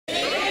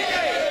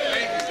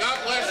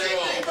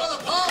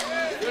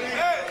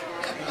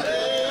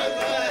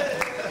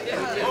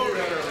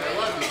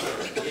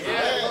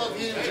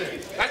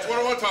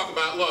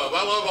love.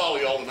 I love all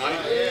of y'all tonight.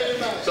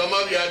 Some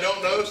of you I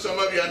don't know. Some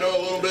of you I know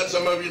a little bit.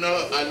 Some of you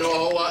know I know a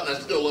whole lot, and I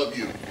still love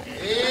you. So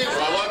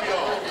I love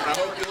y'all, and I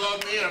hope you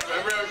love me. And if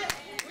ever,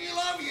 We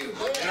love you.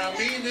 and I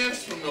mean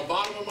this from the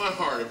bottom of my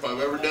heart, if I've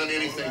ever done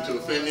anything to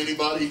offend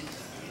anybody,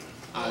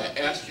 I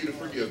ask you to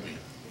forgive me,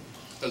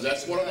 because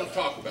that's what I'm going to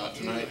talk about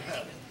tonight.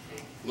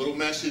 A little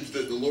message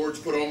that the Lord's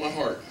put on my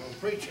heart.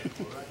 Preach it.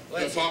 I'm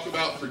going to talk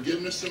about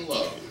forgiveness and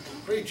love.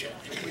 Preach it.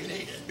 We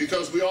need it.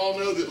 Because we all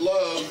know that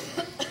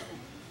love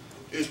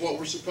is what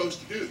we're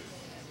supposed to do.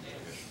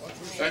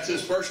 That's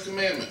His first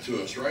commandment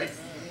to us, right?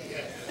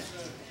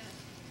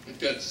 I think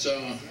that's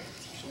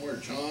somewhere,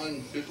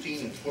 John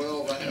 15 and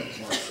 12. I have it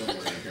marked somewhere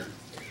in here.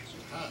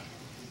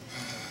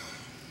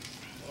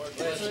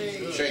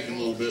 Shaking a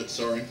little bit,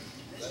 sorry.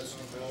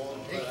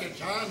 Take your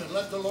time and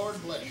let the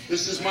Lord bless you.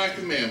 This is my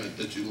commandment,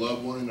 that you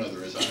love one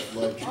another as I have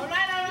loved you. All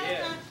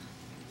right.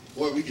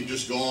 Boy, we could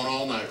just go on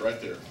all night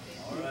right there.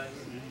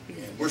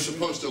 We're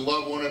supposed to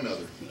love one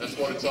another. That's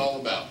what it's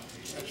all about.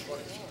 That's what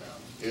it's about.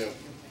 If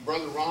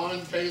Brother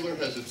Ron Taylor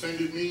has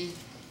offended me,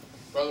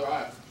 brother,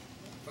 I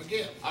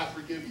forgive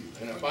you.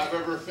 And if I've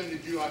ever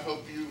offended you, I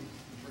hope you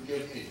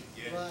forgive me.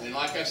 And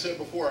like I said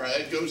before,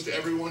 it goes to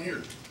everyone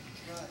here.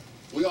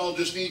 We all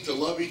just need to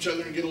love each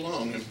other and get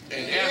along and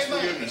ask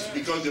forgiveness.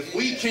 Because if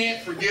we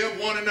can't forgive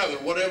one another,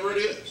 whatever it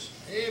is,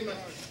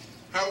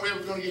 how are we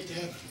ever going to get to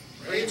heaven?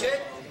 Preach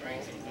it.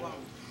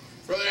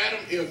 Brother Adam,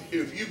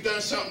 if you've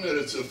done something that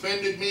has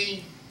offended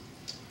me,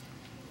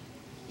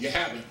 you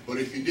haven't. But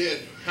if you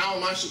did, how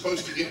am I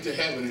supposed to get to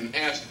heaven and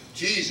ask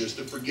Jesus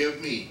to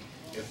forgive me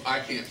if I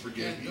can't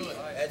forgive you?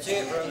 That's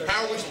it, brother.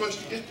 How are we supposed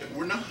to get there?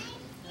 We're not.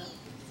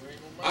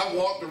 I've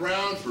walked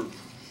around for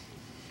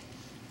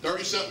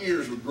 30-something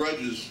years with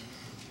grudges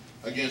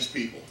against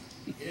people.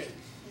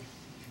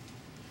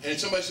 And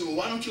somebody said, well,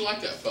 why don't you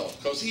like that fellow?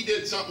 Because he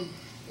did something.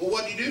 Well,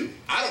 what did he do?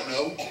 I don't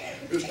know.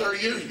 It was 30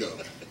 years ago.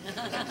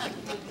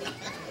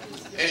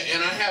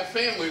 And I have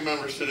family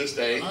members to this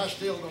day. I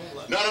still don't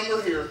love you. None of them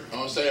are here. I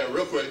want to say that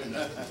real quick.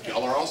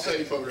 Y'all are all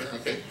safe over here,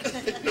 okay?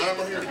 None of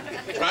them are here.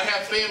 But I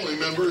have family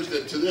members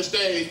that to this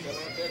day,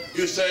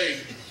 you say,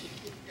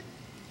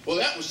 well,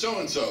 that was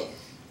so-and-so.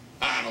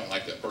 I don't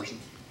like that person.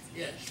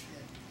 Yes.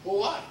 Well,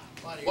 why?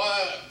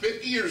 Well,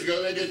 50 years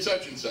ago, they did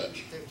such and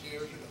such. 50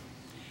 years ago.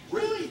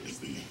 Really?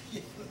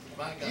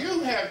 My God.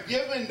 You have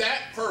given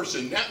that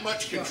person that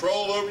much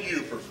control over you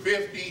for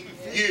 50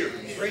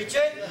 years. Preach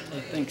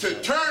it.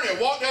 To turn and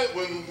walk out,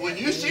 when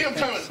you see them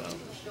coming,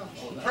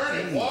 turn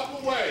and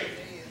walk away.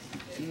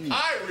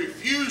 I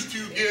refuse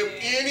to give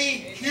any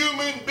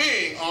human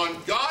being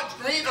on God's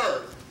green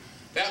earth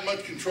that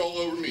much control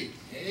over me.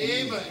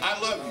 Amen. I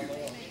love you.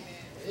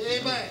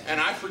 Amen.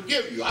 And I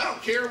forgive you. I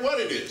don't care what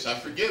it is. I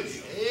forgive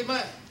you.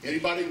 Amen.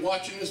 Anybody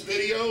watching this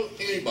video,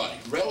 anybody,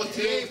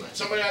 relative,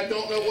 somebody I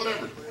don't know,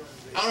 whatever.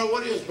 I don't know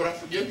what it is, but I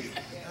forgive you.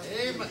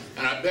 Amen.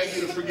 And I beg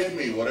you to forgive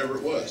me, whatever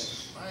it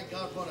was. My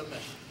God, what a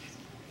message.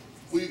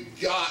 We've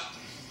got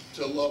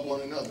to love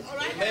one another.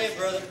 Amen,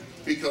 brother.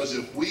 Because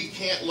if we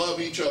can't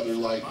love each other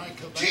like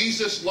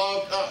Jesus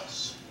loved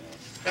us,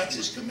 that's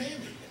His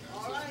commandment.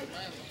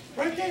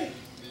 Right there.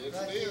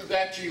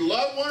 That you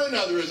love one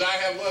another as I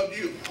have loved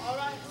you.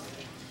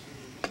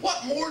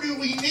 What more do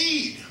we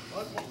need?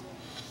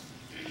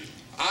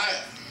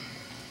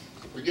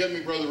 Forgive me,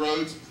 Brother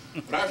Rhodes,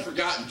 but I've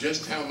forgotten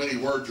just how many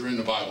words are in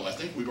the Bible. I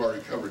think we've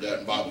already covered that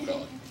in Bible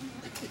college.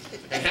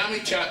 And how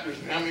many chapters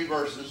and how many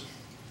verses?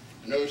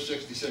 I know there's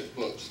 66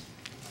 books.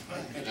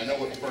 I know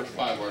what the first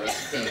 5 are.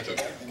 That's the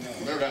Pentateuch.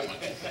 Remember that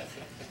much.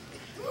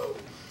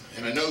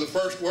 And I know the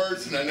first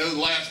words and I know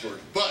the last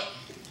words. But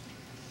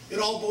it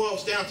all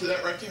boils down to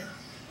that right there.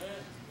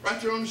 Right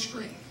there on the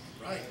screen.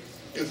 Right.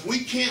 If we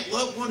can't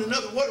love one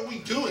another, what are we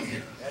doing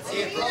here? That's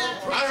it, brother.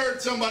 I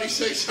heard somebody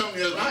say something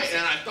the other night,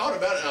 and I thought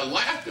about it, and I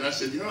laughed, and I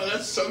said, you know,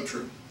 that's so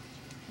true.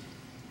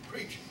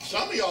 Preach.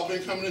 Some of y'all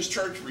been coming to this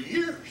church for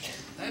years.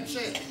 That's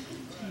it.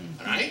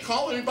 And I ain't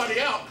calling anybody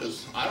out,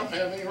 because I don't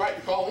have any right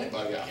to call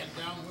anybody out. Get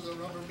down with a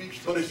rubber meets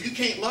But if you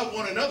can't love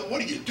one another, what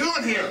are you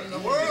doing here? in the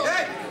world.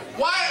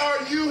 Why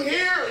are you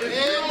here if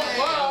you don't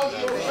love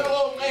your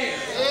fellow man?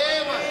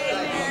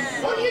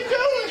 Amen. What are you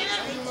doing?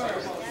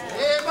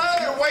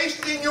 Amen. You're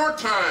wasting your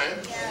time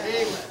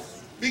Amen.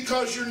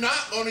 because you're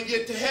not going to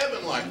get to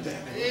heaven like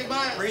that.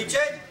 Amen. Preach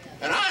it.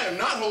 And I am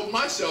not holding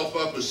myself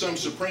up as some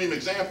supreme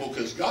example,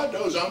 because God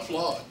knows I'm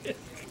flawed.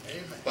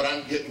 But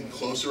I'm getting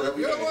closer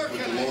every day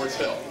with the Lord's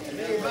help.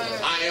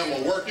 I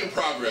am a work in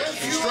progress.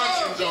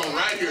 Construction zone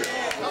right here.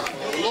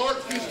 The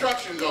Lord's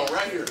construction zone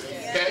right here.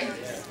 Okay?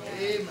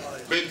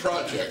 Big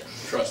project.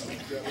 Trust me.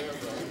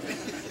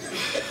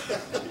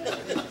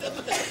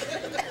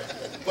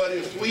 But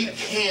if we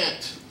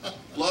can't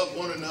love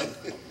one another,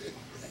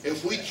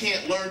 if we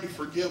can't learn to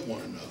forgive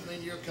one another,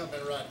 Then you're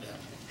coming right down.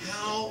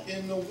 how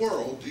in the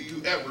world do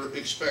you ever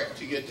expect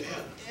to get to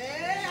heaven?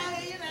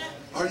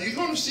 Are you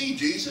going to see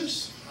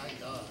Jesus? My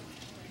God.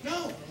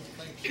 No.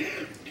 Thank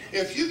you.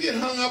 If you get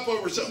hung up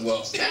over something,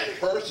 well, that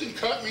person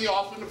cut me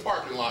off in the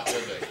parking lot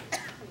that day.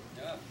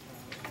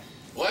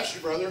 Bless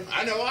you, brother.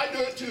 I know I do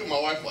it too. My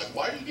wife's like,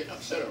 why are you getting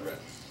upset over that?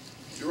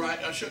 You're right,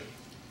 I should.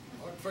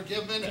 Lord,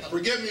 forgive me now.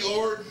 Forgive me,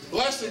 Lord.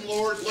 Bless them,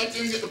 Lord. Let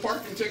them get the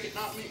parking ticket,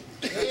 not me.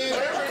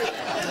 Whatever it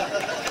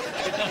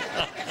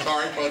is.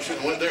 Sorry, probably shouldn't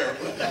have went there.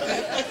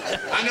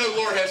 I know the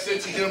Lord has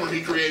sense of humor.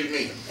 He created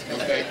me.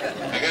 Okay?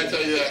 I got to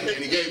tell you that.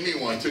 And He gave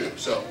me one too.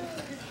 So,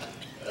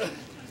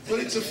 but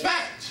it's a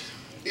fact.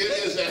 It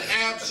is an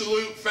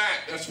absolute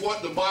fact. That's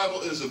what the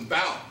Bible is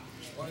about.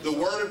 The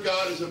Word of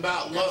God is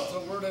about love.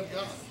 That's the Word of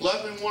God.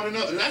 Loving one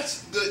another.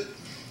 That's the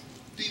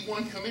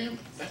one commandment.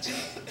 That's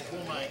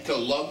it. To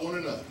love one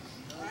another.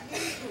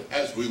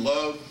 As we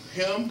love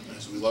Him,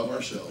 as we love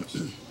ourselves.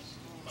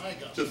 My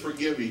God. To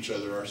forgive each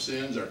other, our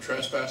sins, our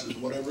trespasses,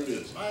 whatever it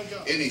is. My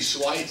God. Any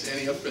slights,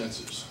 any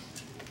offenses.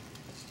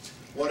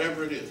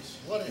 Whatever it is.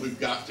 Whatever. We've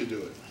got to do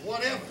it.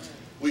 Whatever.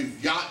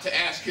 We've got to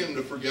ask Him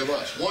to forgive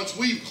us. Once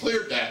we've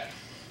cleared that,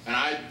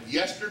 and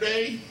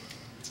yesterday,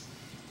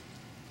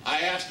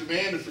 I asked a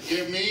man to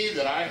forgive me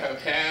that I have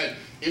had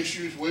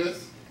issues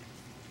with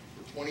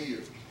for 20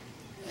 years.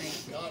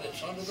 Thank God,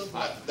 it's under the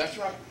blood. That's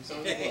right. It's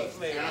under the blood.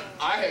 And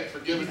I had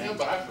forgiven him,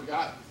 but I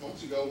forgot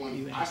months ago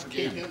when I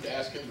forgave him to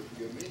ask him to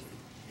forgive me.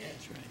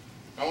 That's right.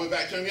 I went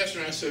back to him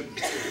yesterday and I said,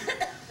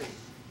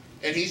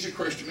 and he's a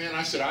Christian man,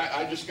 I said,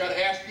 I just got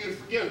to ask you to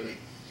forgive me.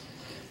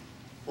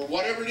 For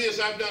whatever it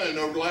is I've done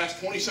over the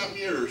last 20-something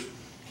years,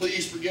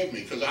 please forgive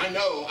me. Because I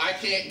know I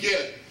can't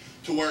get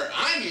to where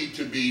I need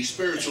to be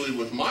spiritually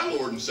with my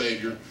Lord and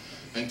Savior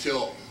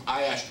until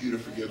I ask you to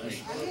forgive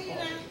me.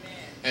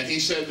 And he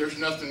said, there's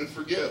nothing to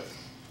forgive.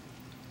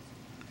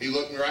 He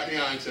looked me right in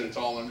the eye and said, it's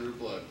all under the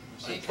blood.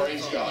 I said,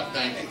 praise God.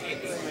 Thank you.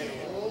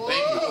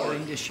 Thank you,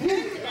 Lord.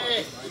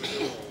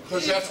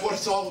 Because that's what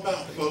it's all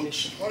about,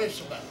 folks. What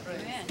it's about.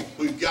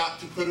 We've got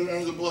to put it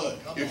under the blood.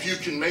 If you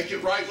can make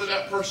it right with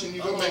that person,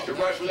 you go make it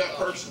right with that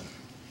person.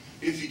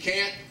 If you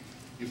can't,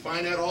 you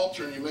find that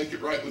altar and you make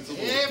it right with the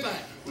Lord. Amen.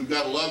 We've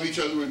got to love each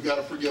other. We've got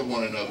to forgive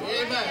one another.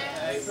 Amen.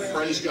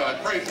 Praise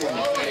God. Pray for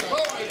me. Glory,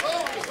 glory,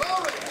 glory,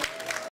 glory.